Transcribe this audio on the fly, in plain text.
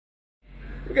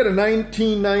We got a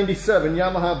 1997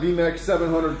 Yamaha Vmax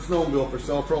 700 snowmobile for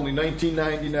sale for only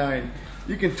 $19.99.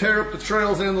 You can tear up the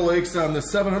trails and the lakes on the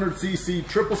 700cc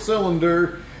triple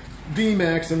cylinder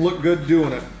Vmax and look good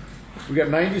doing it. We got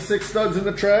 96 studs in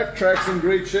the track. Track's in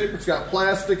great shape. It's got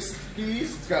plastic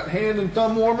skis. It's got hand and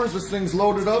thumb warmers. This thing's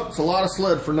loaded up. It's a lot of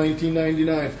sled for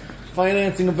 $19.99.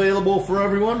 Financing available for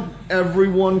everyone.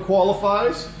 Everyone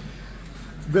qualifies.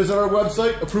 Visit our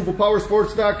website,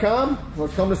 approvalpowersports.com, or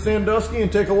come to Sandusky and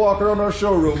take a walk around our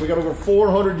showroom. We got over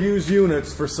 400 used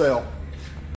units for sale.